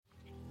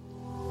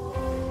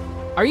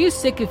Are you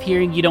sick of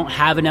hearing you don't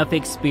have enough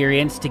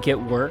experience to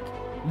get work?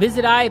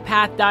 Visit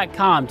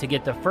iapath.com to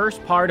get the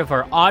first part of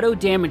our auto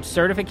damage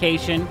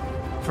certification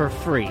for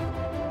free.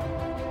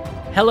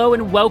 Hello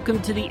and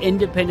welcome to the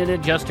Independent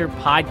Adjuster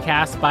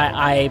podcast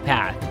by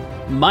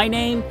IAPath. My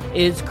name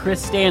is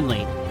Chris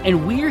Stanley,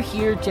 and we're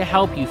here to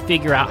help you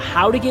figure out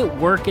how to get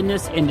work in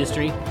this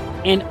industry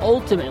and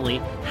ultimately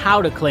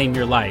how to claim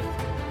your life.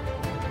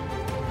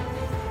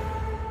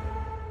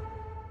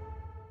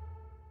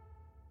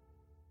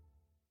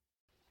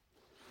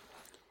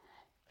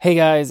 Hey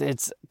guys,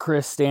 it's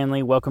Chris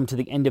Stanley. Welcome to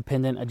the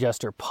Independent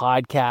Adjuster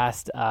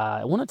podcast.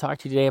 I want to talk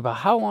to you today about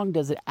how long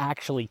does it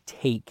actually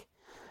take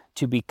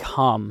to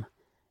become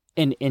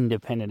an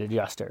independent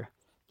adjuster.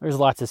 There's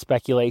lots of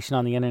speculation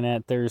on the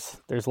internet. There's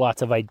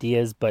lots of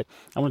ideas, but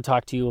I want to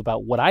talk to you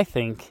about what I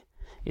think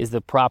is the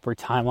proper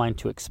timeline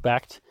to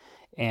expect,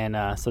 and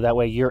so that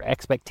way your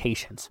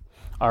expectations.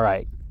 All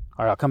right,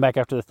 I'll come back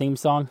after the theme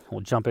song.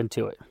 We'll jump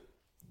into it.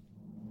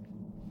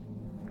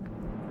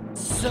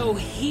 So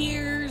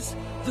here's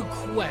the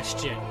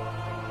question.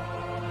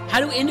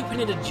 How do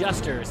independent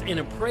adjusters and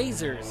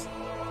appraisers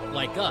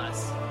like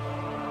us,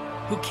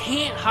 who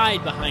can't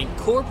hide behind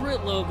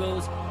corporate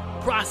logos,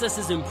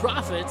 processes, and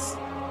profits,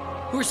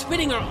 who are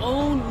spending our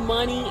own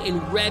money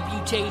and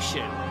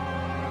reputation,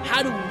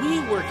 how do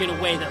we work in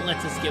a way that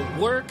lets us get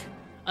work,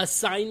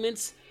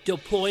 assignments,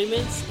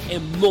 deployments,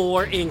 and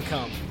more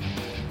income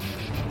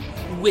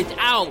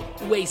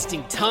without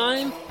wasting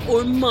time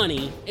or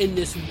money in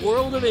this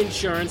world of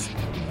insurance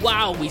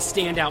while we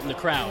stand out in the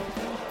crowd?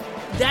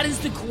 That is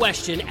the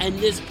question, and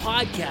this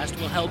podcast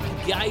will help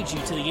guide you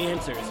to the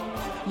answers.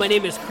 My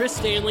name is Chris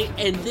Stanley,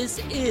 and this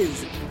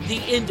is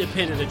the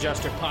Independent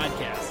Adjuster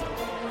Podcast.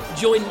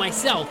 Join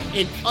myself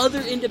and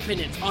other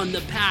independents on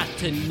the path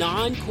to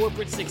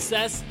non-corporate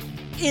success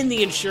in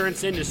the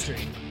insurance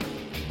industry.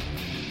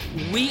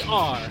 We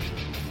are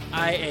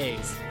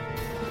IAs.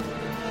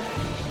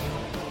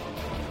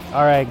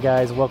 All right,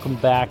 guys, welcome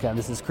back.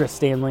 This is Chris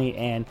Stanley,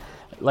 and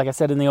like I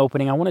said in the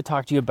opening, I want to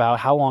talk to you about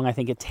how long I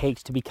think it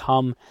takes to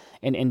become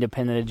an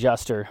independent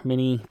adjuster.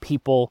 Many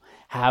people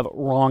have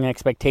wrong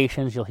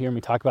expectations. You'll hear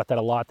me talk about that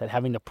a lot, that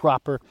having the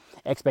proper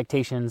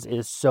expectations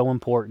is so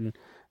important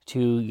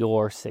to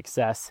your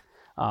success,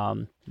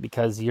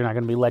 because you're not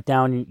going to be let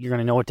down. You're going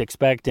to know what to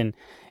expect, and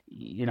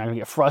you're not going to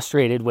get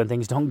frustrated when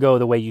things don't go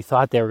the way you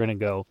thought they were going to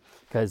go,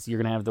 because you're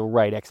going to have the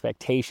right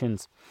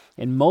expectations.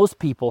 And most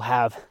people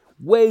have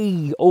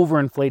way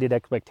overinflated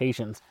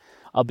expectations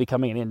of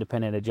becoming an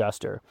independent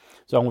adjuster.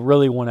 So I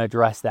really want to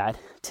address that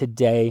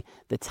today,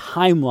 the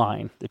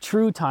timeline, the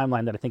true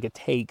timeline that I think it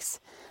takes.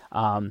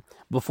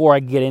 Before I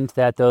get into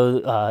that,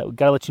 though,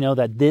 got to let you know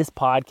that this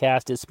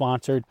podcast is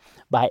sponsored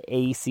by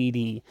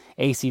ACD.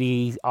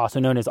 ACD, also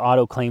known as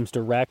Auto Claims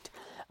Direct,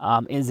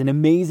 is an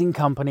amazing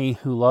company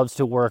who loves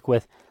to work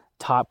with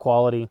top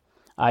quality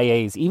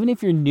IAs. Even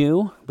if you're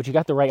new, but you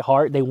got the right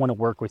heart, they want to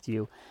work with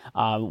you,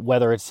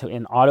 whether it's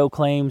in auto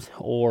claims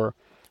or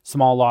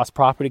small loss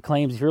property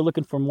claims. If you're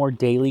looking for more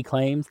daily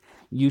claims,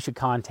 you should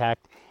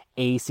contact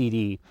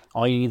ACD.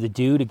 All you need to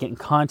do to get in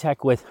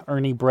contact with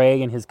Ernie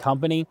Bray and his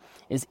company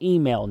is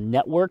email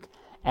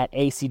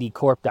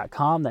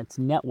network@acdcorp.com. That's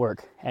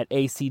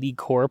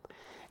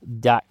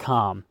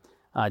network@acdcorp.com.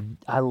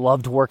 I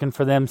loved working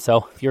for them,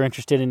 so if you're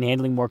interested in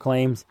handling more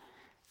claims,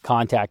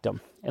 contact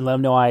them and let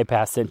them know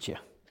IAPath sent you.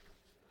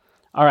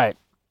 All right,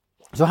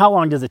 so how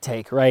long does it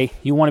take, right?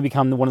 You want to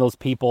become one of those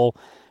people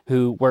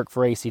who work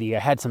for ACD. I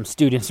had some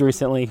students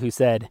recently who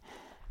said,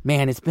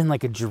 man, it's been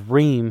like a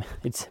dream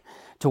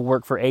to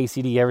work for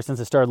ACD ever since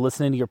I started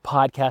listening to your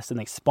podcast and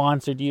they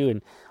sponsored you,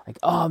 and like,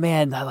 oh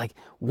man, like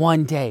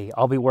one day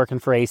I'll be working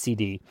for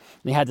ACD.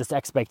 And they had this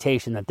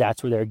expectation that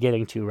that's where they're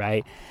getting to,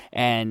 right?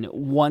 And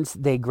once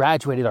they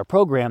graduated our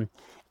program,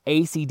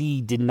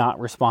 ACD did not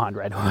respond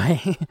right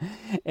away.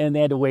 And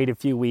they had to wait a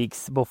few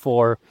weeks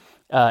before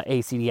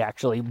ACD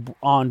actually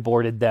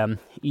onboarded them.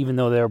 Even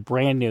though they're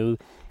brand new,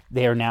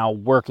 they are now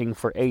working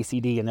for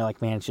ACD, and they're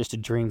like, man, it's just a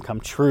dream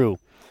come true,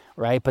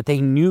 right? But they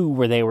knew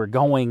where they were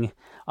going,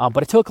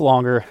 but it took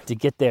longer to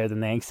get there than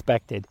they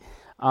expected.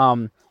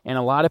 And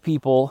a lot of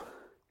people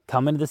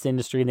come into this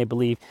industry and they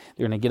believe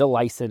they're going to get a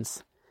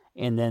license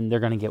and then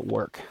they're going to get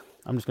work.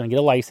 I'm just going to get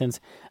a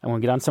license, I'm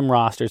going to get on some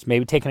rosters,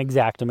 maybe take an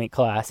Xactimate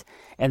class,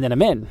 and then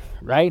I'm in,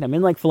 right? I'm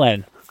in like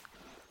Flynn.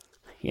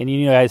 And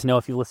you guys know,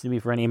 if you listen to me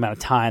for any amount of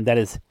time, that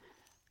is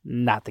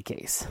not the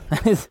case.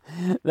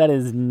 That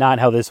is not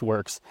how this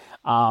works.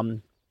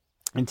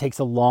 It takes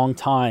a long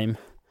time,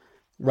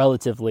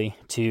 relatively,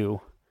 to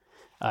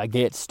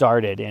get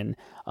started. And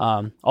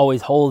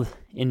always hold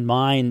in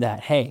mind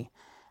that, hey,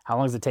 how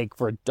long does it take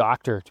for a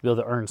doctor to be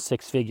able to earn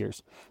six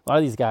figures? A lot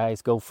of these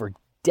guys go for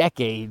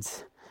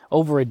decades,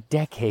 over a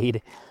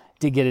decade,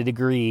 to get a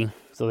degree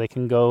so they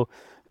can go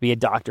be a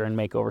doctor and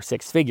make over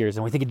six figures.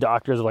 And we think of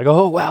doctors are like,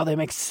 oh, wow, they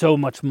make so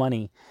much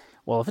money.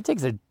 Well, if it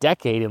takes a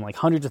decade and like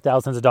hundreds of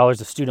thousands of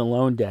dollars of student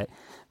loan debt,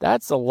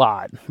 that's a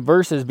lot.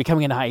 Versus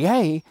becoming an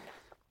IA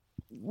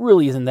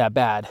really isn't that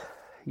bad.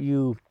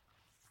 I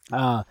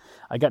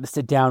got to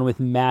sit down with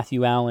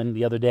Matthew Allen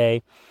the other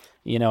day,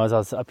 as I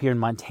was up here in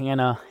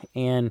Montana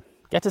and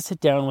got to sit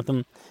down with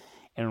them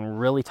and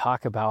really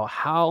talk about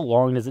how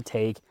long does it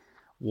take,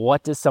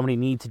 what does somebody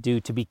need to do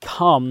to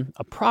become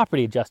a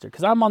property adjuster?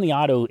 Because I'm on the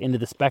auto end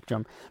of the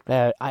spectrum,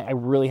 but I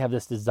really have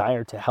this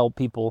desire to help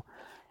people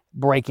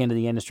break into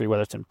the industry,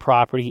 whether it's in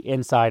property,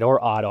 inside,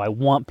 or auto. I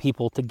want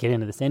people to get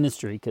into this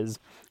industry because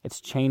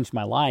it's changed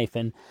my life.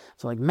 And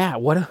so like,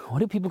 Matt, what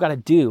do people got to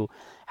do?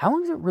 How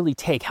long does it really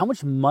take? How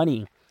much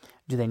money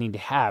do they need to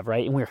have,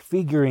 right? And we're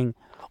figuring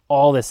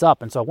all this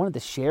up. And so I wanted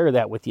to share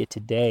that with you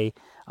today.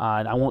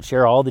 And I won't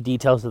share all the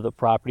details of the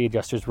property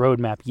adjuster's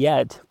roadmap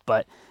yet,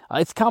 but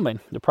it's coming.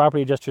 The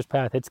property adjuster's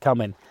path, it's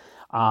coming.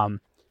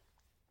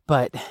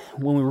 But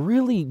when we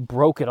really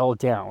broke it all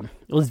down,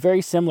 it was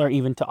very similar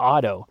even to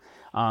auto.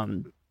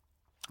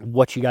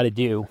 What you got to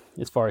do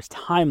as far as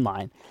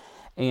timeline.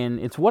 And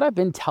it's what I've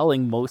been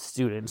telling most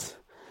students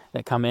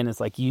that come in is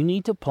like, you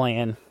need to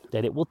plan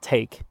that it will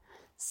take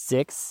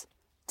 6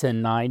 to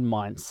 9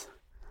 months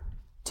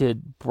to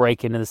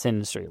break into this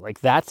industry. Like,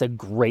 that's a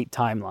great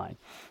timeline.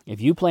 If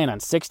you plan on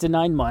 6 to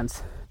 9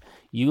 months,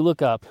 you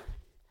look up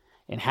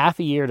in half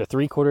a year to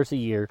 3/4 a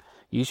year,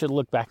 you should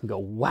look back and go,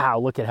 wow,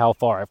 look at how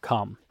far I've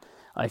come.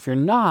 If you're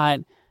not,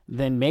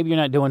 then maybe you're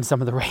not doing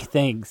some of the right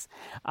things.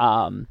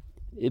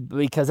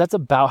 Because that's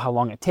about how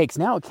long it takes.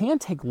 Now, it can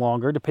take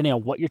longer depending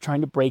on what you're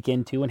trying to break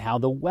into and how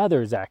the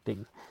weather is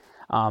acting.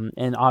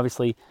 And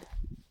obviously,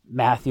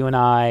 Matthew and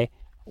I,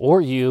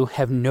 or you,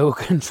 have no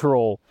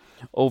control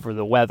over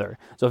the weather.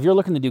 So if you're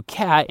looking to do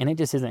cat and it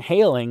just isn't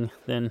hailing,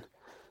 then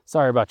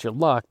sorry about your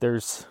luck.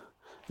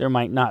 There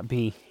might not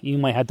be, you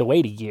might have to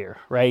wait a year,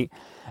 right?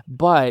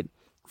 But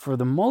for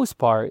the most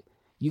part,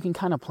 you can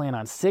kind of plan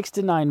on 6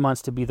 to 9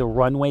 months to be the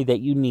runway that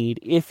you need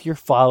if you're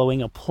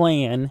following a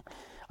plan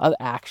of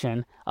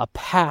action, a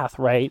path,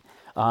 right,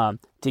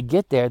 to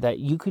get there that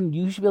you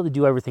should be able to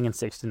do everything in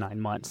 6 to 9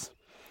 months.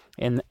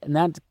 And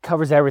that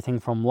covers everything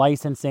from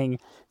licensing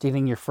to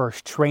getting your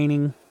first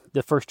training,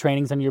 the first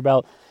trainings under your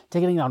belt, to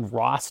getting on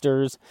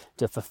rosters,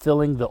 to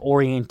fulfilling the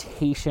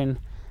orientation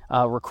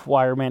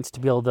requirements to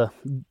be able to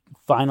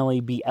finally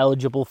be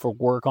eligible for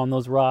work on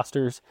those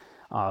rosters,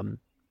 to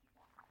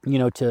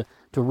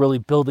really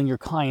building your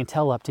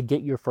clientele up to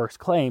get your first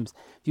claims.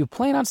 If you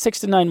plan on 6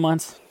 to 9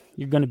 months,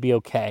 you're going to be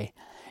okay.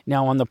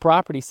 Now, on the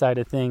property side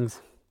of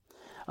things,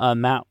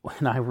 Matt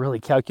and I really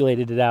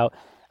calculated it out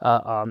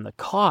on the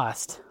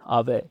cost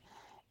of it.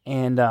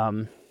 And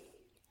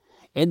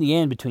in the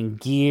end, between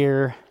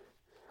gear,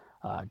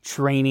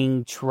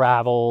 training,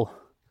 travel,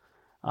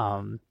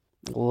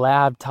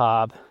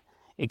 laptop,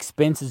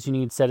 expenses you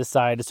need set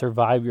aside to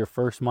survive your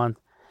first month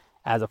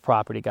as a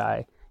property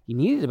guy, you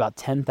needed about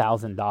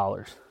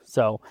 $10,000.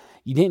 So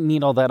you didn't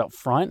need all that up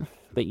front,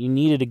 but you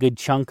needed a good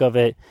chunk of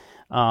it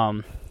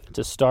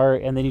to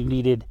start, and then you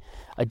needed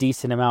a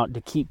decent amount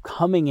to keep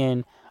coming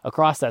in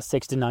across that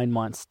 6 to 9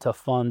 months to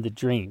fund the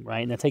dream,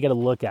 right? And that's how you got to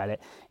look at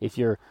it. If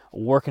you're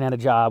working at a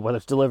job, whether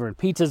it's delivering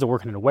pizzas or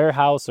working in a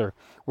warehouse or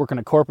working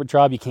a corporate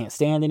job you can't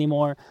stand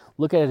anymore,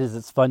 look at it as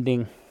it's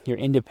funding your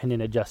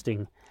independent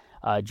adjusting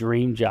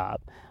dream job.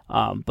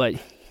 But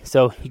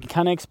so you can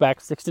kind of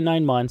expect 6 to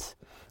 9 months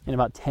and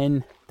about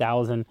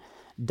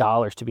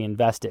 $10,000 to be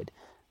invested.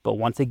 But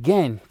once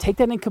again, take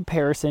that in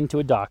comparison to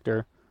a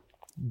doctor,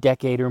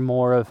 decade or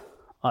more of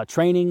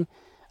training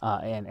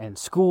and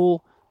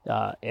school,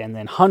 and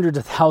then hundreds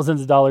of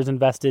thousands of dollars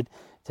invested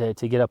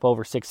to get up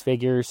over 6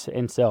 figures.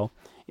 And so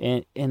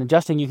in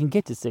adjusting, you can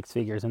get to 6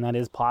 figures, and that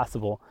is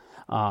possible.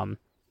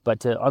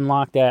 But to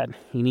unlock that,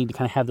 you need to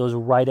kind of have those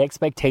right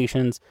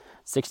expectations.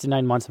 6 to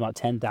 9 months, about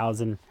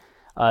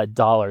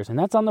 $10,000. And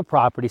that's on the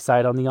property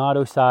side. On the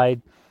auto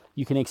side,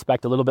 you can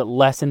expect a little bit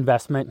less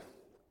investment.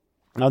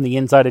 On the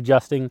inside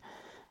adjusting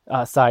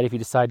side, if you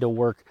decide to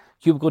work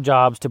cubicle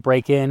jobs to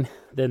break in,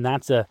 then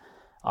that's a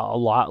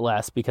lot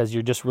less because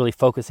you're just really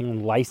focusing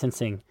on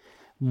licensing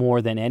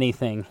more than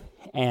anything.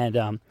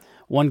 And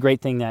one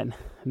great thing that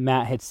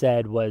Matt had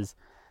said was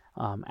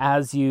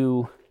as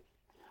you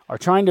are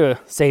trying to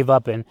save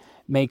up and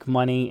make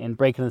money and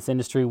break into this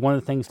industry, one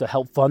of the things to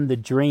help fund the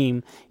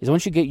dream is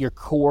once you get your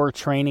core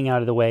training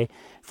out of the way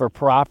for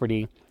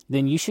property,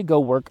 then you should go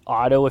work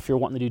auto if you're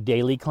wanting to do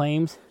daily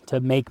claims to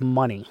make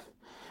money,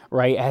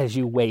 right, as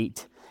you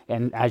wait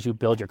and as you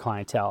build your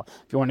clientele.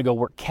 If you want to go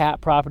work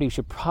cat property, you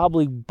should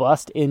probably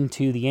bust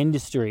into the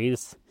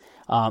industries,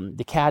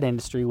 the cat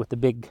industry with the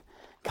big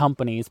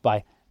companies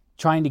by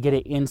trying to get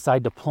an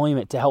inside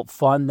deployment to help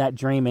fund that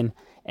dream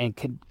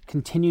and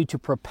continue to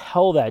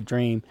propel that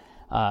dream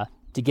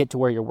to get to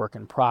where you're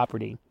working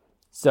property.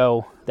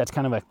 So that's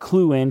kind of a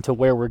clue into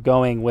where we're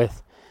going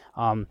with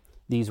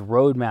these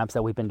roadmaps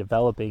that we've been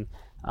developing.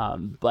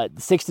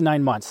 But 6 to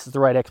 9 months is the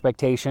right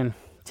expectation.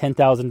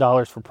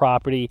 $10,000 for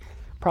property,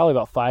 probably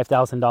about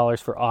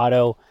 $5,000 for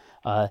auto,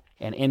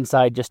 and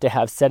inside just to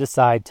have set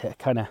aside to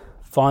kind of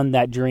fund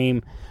that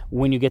dream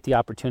when you get the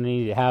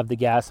opportunity to have the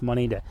gas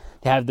money, to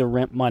have the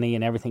rent money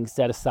and everything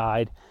set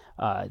aside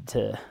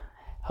to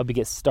help you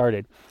get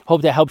started.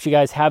 Hope that helps you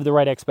guys have the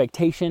right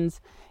expectations.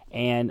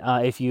 And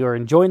if you are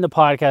enjoying the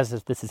podcast,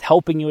 if this is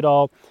helping you at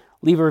all,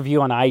 leave a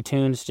review on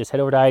iTunes. Just head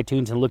over to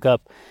iTunes and look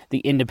up the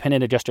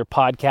Independent Adjuster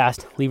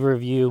Podcast. Leave a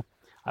review.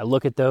 I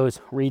look at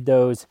those, read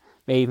those,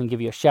 may even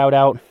give you a shout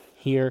out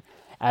here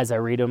as I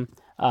read them.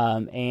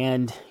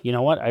 And you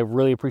know what? I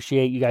really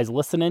appreciate you guys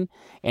listening.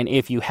 And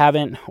if you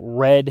haven't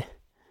read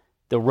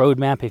the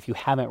roadmap, if you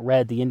haven't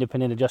read the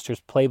Independent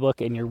Adjusters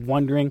Playbook and you're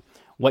wondering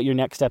what your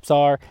next steps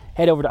are,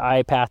 head over to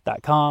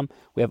iapath.com.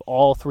 We have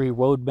all 3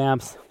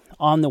 roadmaps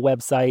on the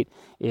website.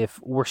 If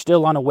we're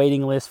still on a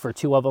waiting list for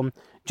 2 of them,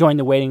 join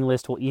the waiting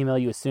list. We'll email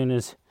you as soon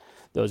as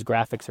those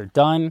graphics are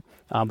done.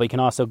 But you can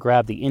also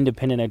grab the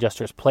Independent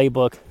Adjusters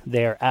Playbook.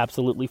 They're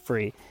absolutely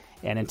free.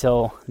 And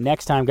until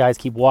next time, guys,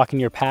 keep walking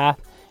your path.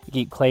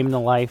 Keep claiming the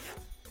life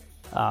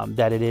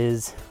that it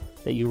is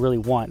that you really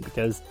want,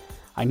 because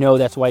I know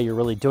that's why you're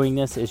really doing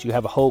this, is you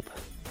have a hope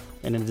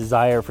and a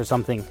desire for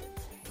something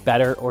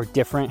better or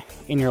different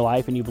in your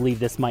life, and you believe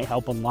this might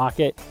help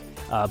unlock it.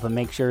 But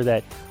make sure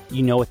that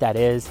you know what that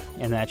is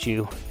and that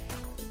you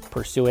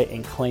pursue it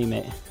and claim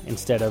it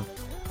instead of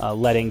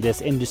letting this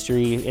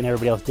industry and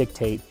everybody else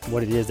dictate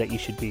what it is that you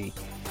should be.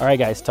 All right,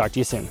 guys, talk to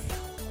you soon.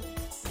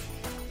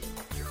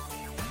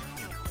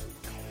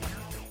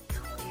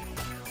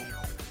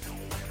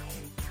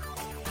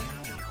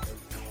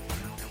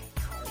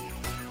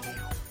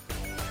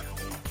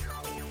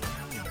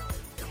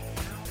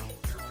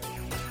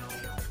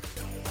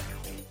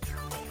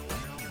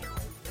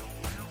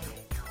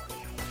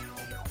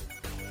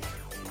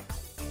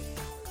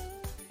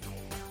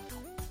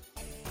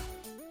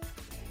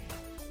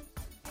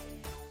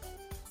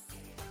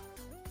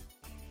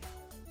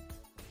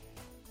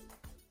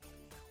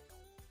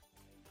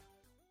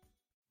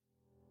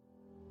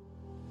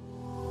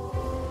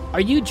 Are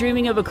you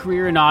dreaming of a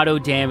career in auto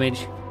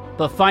damage,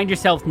 but find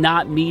yourself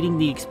not meeting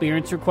the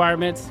experience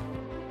requirements?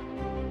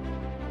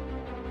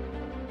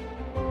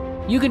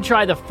 You can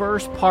try the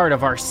first part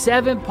of our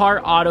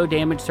 7-part auto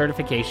damage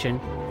certification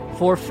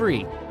for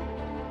free.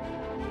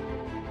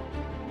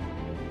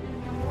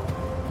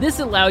 This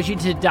allows you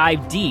to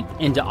dive deep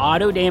into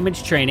auto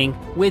damage training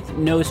with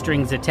no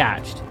strings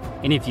attached.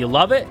 And if you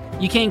love it,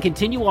 you can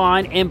continue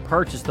on and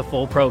purchase the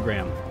full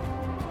program.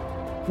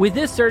 With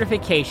this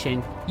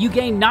certification, you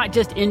gain not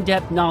just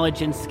in-depth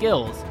knowledge and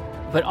skills,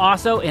 but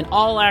also an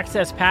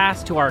all-access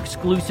pass to our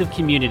exclusive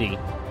community,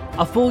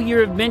 a full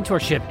year of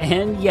mentorship,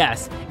 and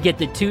yes, get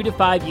the 2 to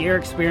 5 year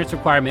experience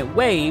requirement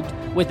waived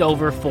with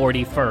over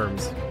 40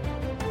 firms.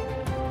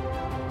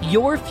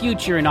 Your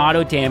future in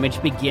auto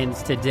damage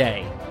begins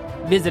today.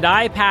 Visit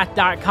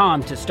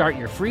iapath.com to start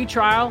your free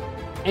trial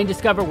and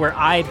discover where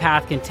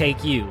iPath can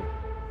take you.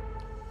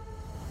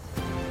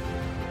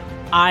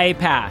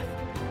 iPath.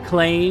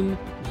 Claim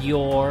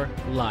your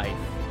life.